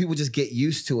 Yeah. Like people just get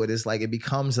used to it. It's like it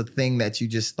becomes a thing that you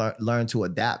just learn to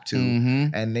adapt to.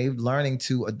 Mm-hmm. And they're learning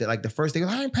to, like the first thing,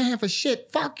 I ain't paying for shit.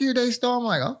 Fuck you, they stole. I'm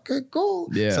like, okay, cool.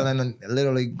 Yeah. So then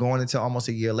literally going into almost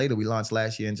a year later, we launched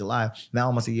last year in July. Now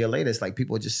almost a year later, it's like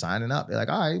people are just signing up. They're like,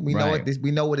 all right, we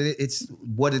know what it is. It's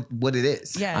what it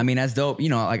is. Yeah. I mean, that's dope.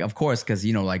 Like of course, because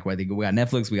like we got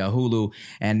Netflix, we got Hulu,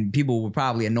 and people were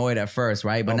probably annoyed at first,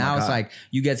 right? But now it's like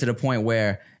you get to the point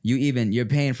where you're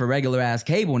paying for regular ass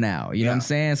cable now. You know what I'm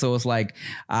saying? So it's like,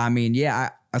 I mean,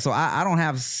 I don't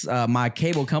have my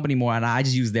cable company more, and I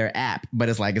just use their app. But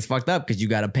it's like it's fucked up because you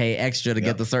got to pay extra to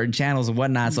get the certain channels and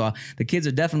whatnot. So the kids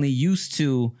are definitely used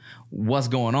to what's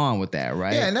going on with that,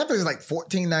 right? Yeah, and Netflix is like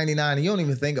 $14.99, and you don't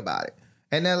even think about it.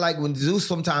 And then like when Zeus,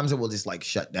 sometimes it will just like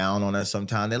shut down on us.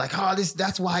 Sometimes they're like, oh,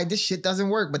 that's why this shit doesn't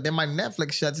work. But then my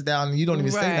Netflix shuts down and you don't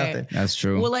even say nothing. That's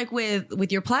true. Well, like with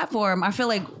your platform, I feel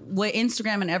like what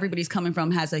Instagram and everybody's coming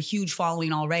from has a huge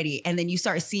following already. And then you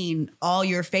start seeing all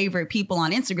your favorite people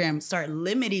on Instagram start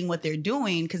limiting what they're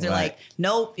doing because they're like,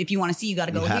 nope, if you want to see, you got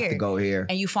to go here. You have to go here.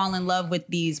 And you fall in love with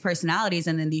these personalities.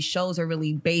 And then these shows are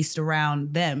really based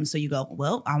around them. So you go,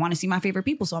 well, I want to see my favorite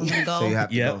people. So I'm going to go. So you have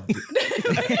to go.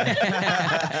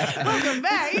 Welcome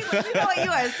back. You know what?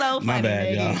 You are so funny. My bad,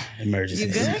 baby. y'all. Emergency.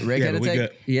 You good? Rick had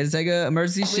to take an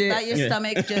emergency shit. Without your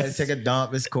stomach just Take a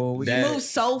dump. It's cool. We That- moves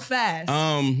so fast.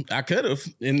 I could have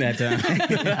in that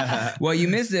time. Well, you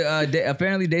missed it.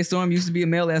 Apparently, Daystorm used to be a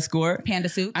male escort. Panda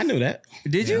suits. I knew that.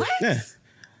 Did you? Yeah.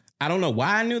 I don't know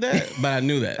why I knew that, but I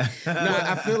knew that. No,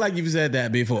 I feel like you've said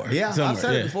that before. Yeah, I've somewhere.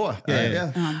 said it before.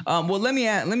 Yeah. Well, let me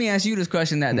ask you this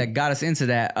question that got us into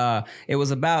that. It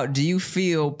was about: do you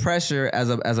feel pressure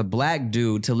as a black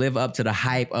dude to live up to the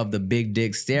hype of the big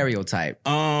dick stereotype?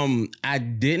 I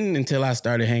didn't until I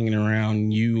started hanging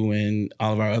around you and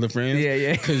all of our other friends.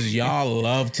 Yeah. Because y'all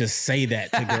love to say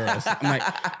that to girls. I'm like,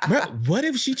 bro, what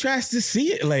if she tries to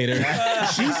see it later?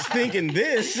 She's thinking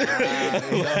this.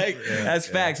 That's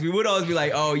facts. We would always be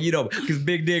like, oh, you know, because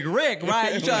Big Dick Rick,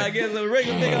 right? You trying to get a little Rick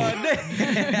big on dick. All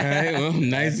right, well,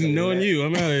 nice knowing you.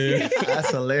 I'm out of here.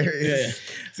 That's hilarious.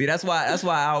 See, that's why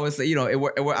I always say, you know,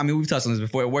 I mean, we've touched on this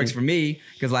before. It works for me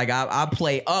because like I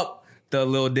play up the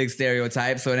little dick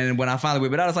stereotype. So then when I finally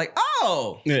whip it out, it's like,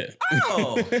 oh, Yeah.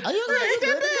 oh, Are you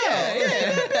good?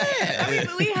 I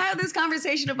mean, we have this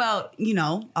conversation about, you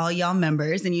know, all y'all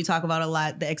members, and you talk about a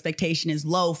lot. The expectation is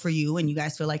low for you, and you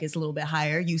guys feel like it's a little bit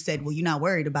higher. You said, well, you're not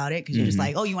worried about it because you're just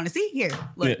like, oh, you want to see? Here,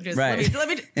 look, Yeah, just right. let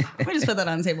me just put that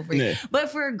on the table for you. Yeah. But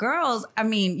for girls, I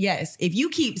mean, yes, if you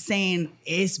keep saying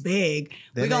it's big,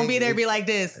 we're Then gonna be there, it- be like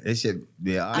this. It should,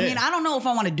 yeah. I mean, I don't know if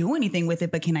I want to do anything with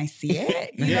it, but can I see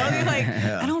it? You know, you're like,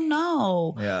 I don't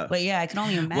know. Yeah. But yeah, I can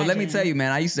only imagine. Well, let me tell you,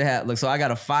 man. I used to have so I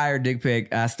got a fire dick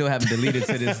pic. I still haven't deleted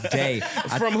to this day.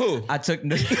 From who? I took.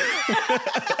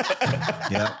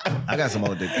 Yeah. I got some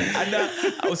old dick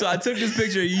pics. So I took this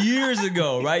picture years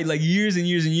ago, right? Like years and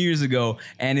years and years ago,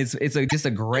 and it's just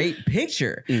a great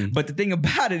picture. But the thing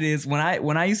about it is, when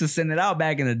I used to send it out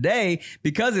back in the day,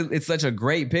 because it's such a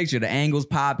great picture, the angles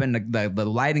popping, the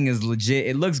lighting is legit.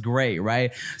 It looks great,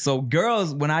 right? So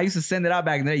girls, when I used to send it out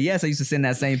back in the day, yes, I used to send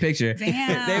that same picture.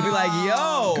 Damn. They'd be like,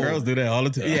 "Yo, Girls do that all the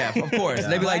time. yeah, of course."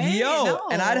 They'd be like, Right? "Yo," No.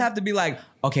 and I'd have to be like,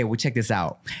 "Okay, well, check this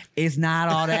out. It's not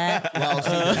all that." Well, see,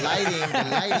 the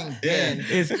lighting then.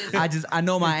 I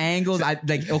know my angles. I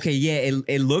like, okay, yeah,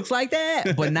 it looks like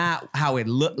that, but not how it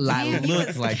looks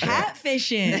like that.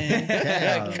 Catfishing.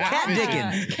 Cat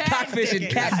dicking, cockfishing,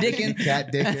 cat dicking.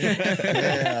 Cat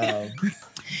dick.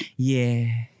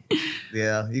 Yeah,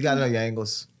 Yeah. You got to know your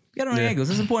angles. get on angles.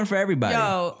 It's important for everybody.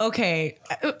 Yo, okay.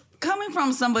 Coming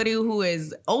from somebody who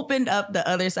has opened up the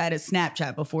other side of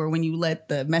Snapchat before, when you let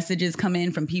the messages come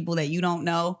in from people that you don't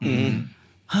know.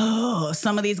 Oh,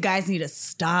 some of these guys need to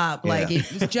stop. Like,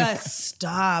 just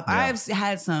stop. Yeah. I've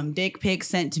had some dick pics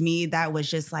sent to me that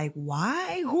was just like,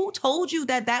 why? Who told you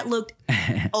that looked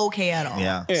okay at all?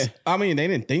 Yeah. Yeah. I mean, they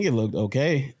didn't think it looked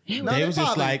okay. they They was just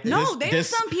probably- like, No, this, there's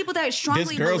some people that strongly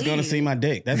this girl's believe. gonna see my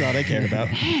dick. That's all they cared about.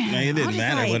 Like, it I'm didn't just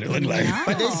matter what it looked like. no.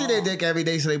 But they see their dick every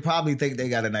day, so they probably think they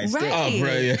got a nice dick. Right. Oh,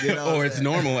 bro, yeah. You know, or it's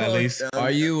normal at least.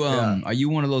 Are you are you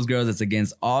one of those girls that's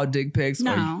against all dick pics?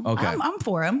 No, Okay. I'm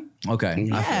for him. Okay.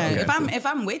 Yeah, Okay. if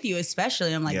I'm with you,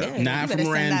 especially, I'm like, Yeah. yeah, Not you from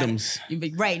better send that.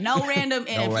 randoms. Right, no random.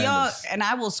 And No if y'all, randoms. and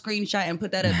I will screenshot and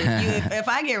put that up. If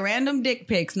I get random dick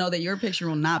pics, know that your picture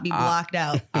will not be blocked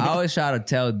out. I always try to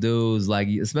tell dudes, like,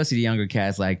 especially the younger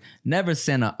cats, like, never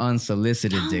send an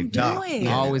unsolicited dick pic. do it.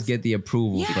 Always get the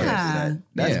approval Yeah. first.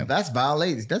 Yeah. That's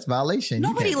violation. That's violation. You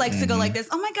Nobody can't- likes to go like this.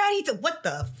 Oh my god, he took. What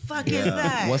the fuck is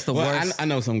that? What's the Well, worst? I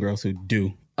know some girls who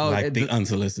do like the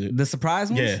unsolicited. The surprise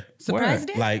ones? Yeah. Surprise Word.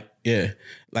 dick? Like, yeah.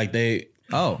 Like they,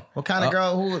 Oh. What kind of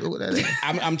girl? Who that is?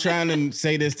 I'm trying to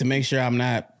say this to make sure I'm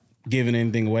not giving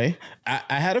anything away. I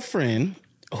had a friend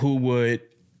who would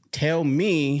tell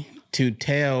me to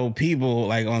tell people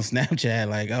like on Snapchat,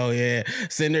 like, oh yeah,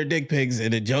 send her dick pics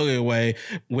in a joking way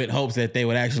with hopes that they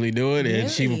would actually do it. And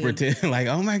she would Really? pretend like,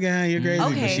 oh my God, you're crazy.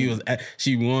 Okay. But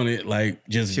she wanted like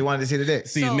just She wanted to see the dick.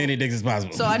 see as many dicks as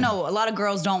possible. So I know a lot of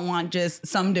girls don't want just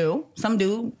some do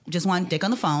just want dick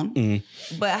on the phone.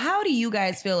 But how do you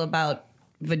guys feel about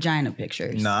vagina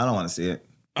pictures? No, I don't want to see it.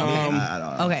 I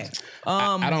don't. Okay.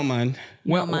 I don't mind.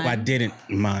 Well, I didn't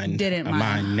mind. Didn't I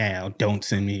mind. mind now. Don't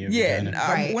send me your vagina.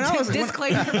 Right. when I was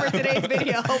Disclaimer for today's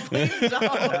video. Please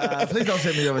don't. Please don't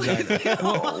send me your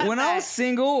vagina. when I was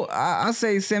single, I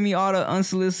say send me all the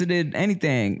unsolicited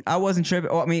anything. I wasn't tripping.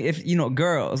 I mean, if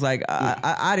girls, like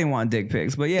I didn't want dick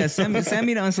pics, but yeah, send me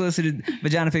the unsolicited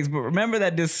vagina pics. But remember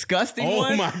that disgusting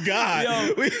one? Oh my God.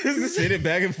 Yo. We used to send it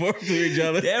back and forth to each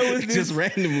other. There was just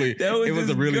randomly. It was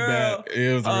a really bad.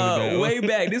 It was a really bad. Way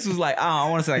back. This was like, I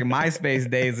want to say like MySpace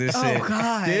days and shit. Oh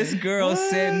God. This girl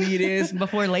sent me this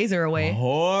Before Laser Away.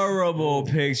 horrible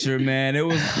picture, man. It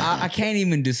was I can't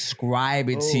even describe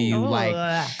it to you.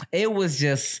 Like it was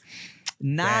just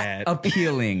not Bad.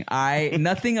 appealing.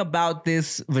 Nothing about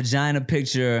this vagina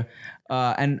picture.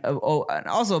 And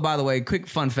also, by the way, quick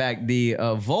fun fact: the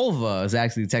vulva is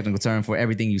actually the technical term for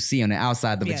everything you see on the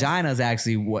outside. The vagina is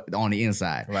actually what on the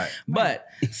inside. Right. But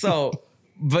so.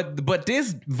 But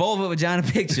this vulva vagina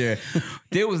picture,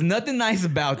 there was nothing nice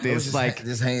about this.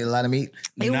 Just hanging a lot of meat.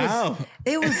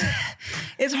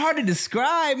 It's hard to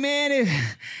describe, man.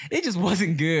 It just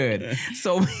wasn't good.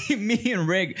 So me and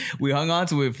Rick, we hung on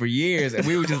to it for years, and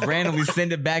we would just randomly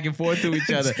send it back and forth to each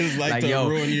other. Just like to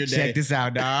ruin your day. Check this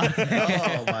out, dog. Oh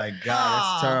my God,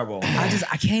 that's terrible.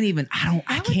 I can't even.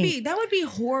 That would be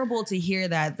horrible to hear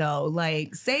that though.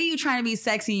 Like, say you trying to be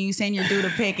sexy and you send your dude a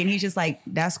pic and he's just like,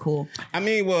 that's cool. I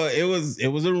mean, well, it was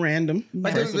a random.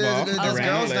 But First of all, does a random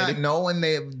girls lady. not know when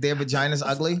their vagina's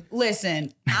ugly?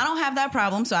 Listen, I don't have that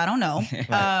problem, so I don't know.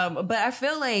 But I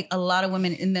feel like a lot of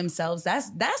women in themselves,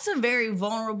 that's a very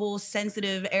vulnerable,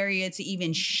 sensitive area to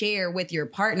even share with your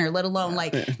partner, let alone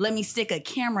like, let me stick a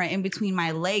camera in between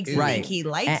my legs and think he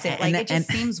likes it. Like, it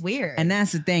just seems weird. And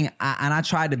that's the thing. I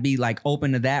tried to be like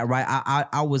open to that, right?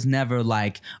 I was never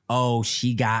like, oh,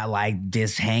 she got like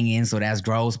this hanging, so that's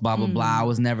gross, blah, blah, blah. I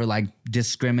was never like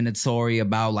discriminatory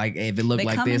about like if it looked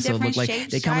like this or look like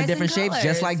shapes, they come in different sizes, shapes,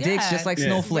 just like colors. dicks, just like Yeah.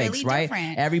 snowflakes, Really right?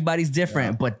 different. Everybody's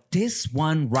different, but this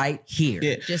one right here,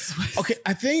 Yeah. Okay,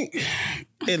 I think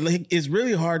it's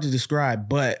really hard to describe,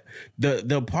 but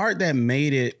the part that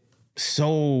made it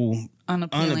so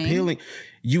unappealing,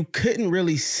 you couldn't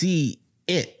really see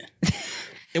it.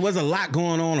 It was a lot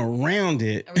going on around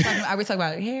it. Are we talking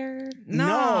about hair?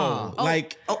 No,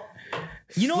 like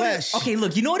you know flesh. what? Okay,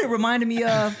 look, you know what it reminded me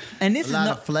of, and this A is lot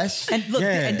no, of flesh. And look,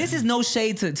 Yeah. and this is no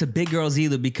shade to big girls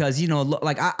either, because look,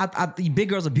 like I big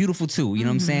girls are beautiful too. You know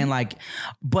what I'm saying? Like,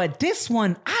 but this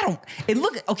one,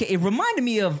 it reminded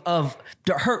me of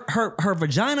her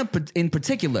vagina in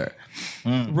particular.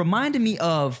 Reminded me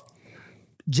of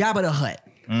Jabba the Hutt.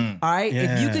 All right,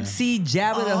 if you could see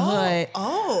Jabba the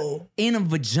Hutt in a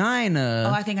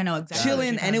vagina, I think I know exactly.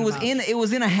 chilling, and it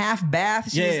was in a half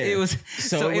bath. It was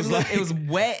it was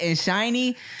wet and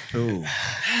shiny. Ooh.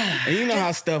 And you know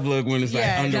how stuff look when it's like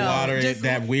underwater,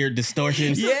 that weird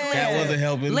distortion. That wasn't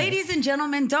helping. Ladies and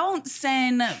gentlemen, don't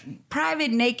send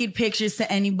private naked pictures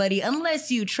to anybody unless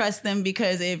you trust them,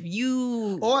 because if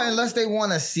you or unless they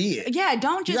want to see it.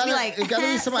 don't just be like, it gotta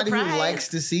be somebody surprise. who likes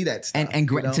to see that stuff.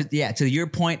 To your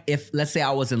point, if let's say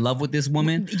I was in love with this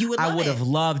woman, I would have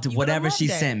loved whatever she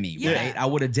sent me. Right, I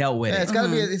would have dealt with it. It's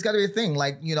gotta be a thing.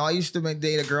 Like, I used to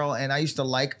date a girl, and I used to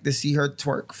like to see her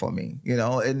twerk for me.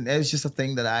 And it was just a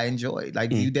thing that I enjoyed.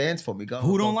 Like, you dance for me.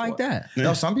 Who don't like that?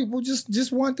 No, some people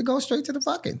just want to go straight to the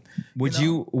fucking. Would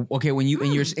you when you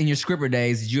in your scripper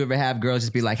days, did you ever have girls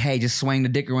just be like, hey, just swing the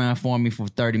dick around for me for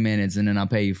 30 minutes and then I'll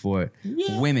pay you for it?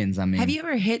 Yeah. Women's, I mean. Have you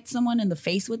ever hit someone in the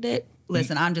face with it?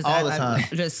 Listen, I'm just all the time.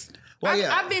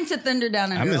 I've been to Thunder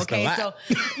Down Under. Okay, so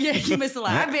you missed a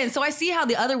lot. I've been, so I see how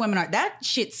the other women are. That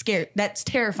shit's scary. That's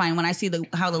terrifying when I see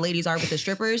how the ladies are with the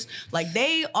strippers. Like,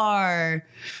 they are.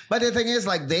 But the thing is,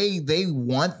 like, they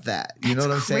want that. You know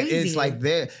what I'm saying? It's like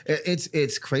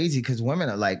it's crazy because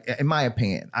women are, like, in my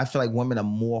opinion, I feel like women are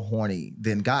more horny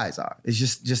than guys are. It's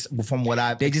just from what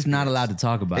I've. They're just not allowed to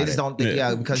talk about it. They just don't.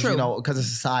 Because because of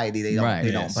society, they don't. Right.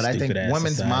 They don't. But I think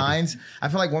women's minds. I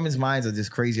feel like women's minds are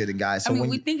just crazier than guys. So I mean,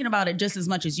 we're thinking about it just as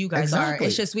much as you guys are.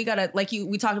 It's just we gotta, like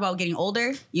we talked about getting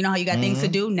older. You know how you got things to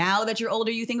do. Now that you're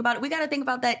older, you think about it. We gotta think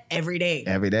about that every day.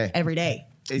 Every day. Every day.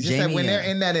 It's just that when they're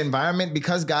in that environment,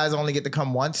 because guys only get to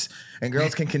come once and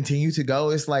girls can continue to go,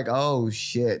 it's like, oh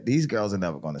shit, these girls are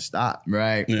never going to stop.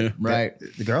 Right. Yeah. Right.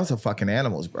 The girls are fucking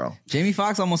animals, bro. Jamie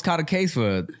Foxx almost caught a case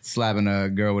for slapping a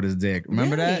girl with his dick.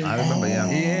 Remember that? I remember,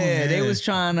 yeah. They was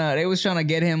trying to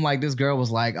get him, like, this girl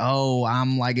was like, oh,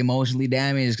 I'm like emotionally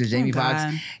damaged because Jamie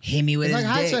Foxx hit me with his dick.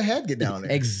 How'd your head get down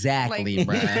there? Exactly,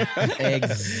 bro.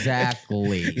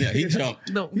 Exactly. Yeah, he jumped.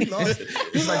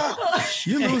 He's like,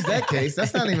 you lose that case.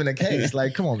 That's not even a case.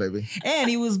 Like, come on, baby. And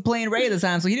he was playing Ray at the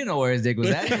time, so he didn't know where his dick was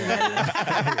at. He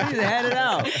just had it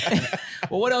out.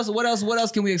 Well, what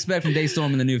else can we expect from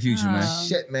Daystorm in the near future, man?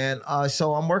 Shit, man.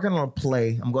 So I'm working on a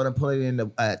play. I'm going to put it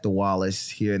in at the Wallace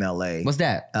here in LA. What's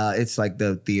that? It's like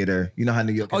the theater. You know how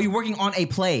New York. Oh, you're working on a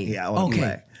play. Yeah, on a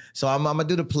play. So I'm gonna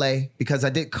do the play because I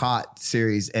did Caught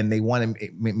series and they wanted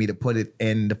me to put it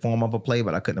in the form of a play,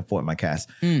 but I couldn't afford my cast.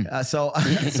 So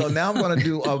now I'm gonna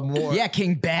do a more. Yeah,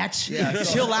 King Batch. Yeah,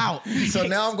 chill out. So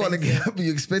now I'm gonna get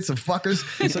you expensive fuckers.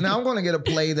 So now I'm gonna get a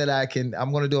play that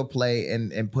I'm gonna do a play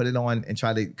and put it on and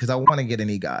try to, because I want to get an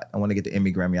EGOT. I want to get the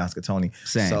Emmy, Grammy, Oscar, Tony.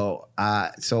 Same. So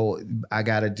I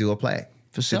gotta do a play.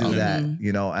 For sure. To do that.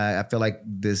 You know, I feel like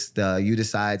the You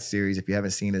Decide series, if you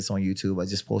haven't seen this on YouTube, I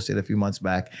just posted a few months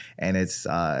back, and it's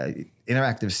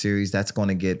interactive series that's going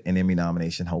to get an Emmy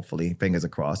nomination, hopefully. Fingers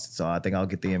crossed. So I think I'll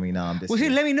get the Emmy nom this year.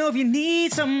 Let me know if you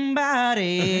need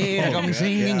somebody to come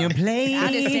sing in your play. I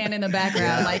just stand in the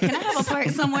background like, can I have a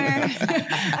part somewhere?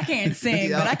 I can't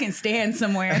sing, but I can stand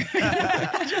somewhere.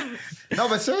 No,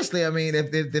 but seriously, I mean,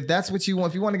 if that's what you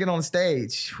want, if you want to get on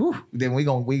stage, then we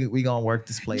gonna work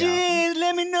this play out. Just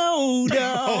let me know,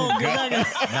 dog. Oh, God.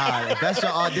 Nah, if that's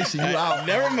your audition, you out.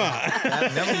 Never mind.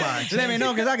 Never mind. Let me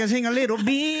know because I can sing a little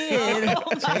bit.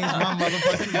 Change my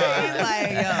motherfucking mind. He's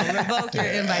like, yo, revoke your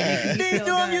invite.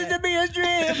 Daystorm used to be a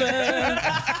stripper.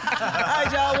 All right,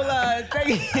 y'all. Well,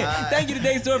 thank you to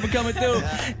Daystorm for coming through.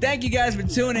 Thank you guys for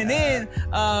tuning in.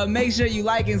 Make sure you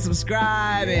like and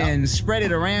subscribe and spread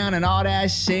it around and all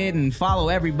that shit, and follow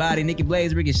everybody. Nikki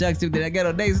Blaze, Ricky Shucks, too. Did I get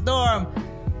on Daystorm?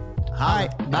 All right,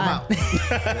 bye.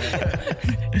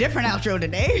 Different outro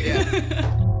today.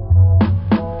 Yeah.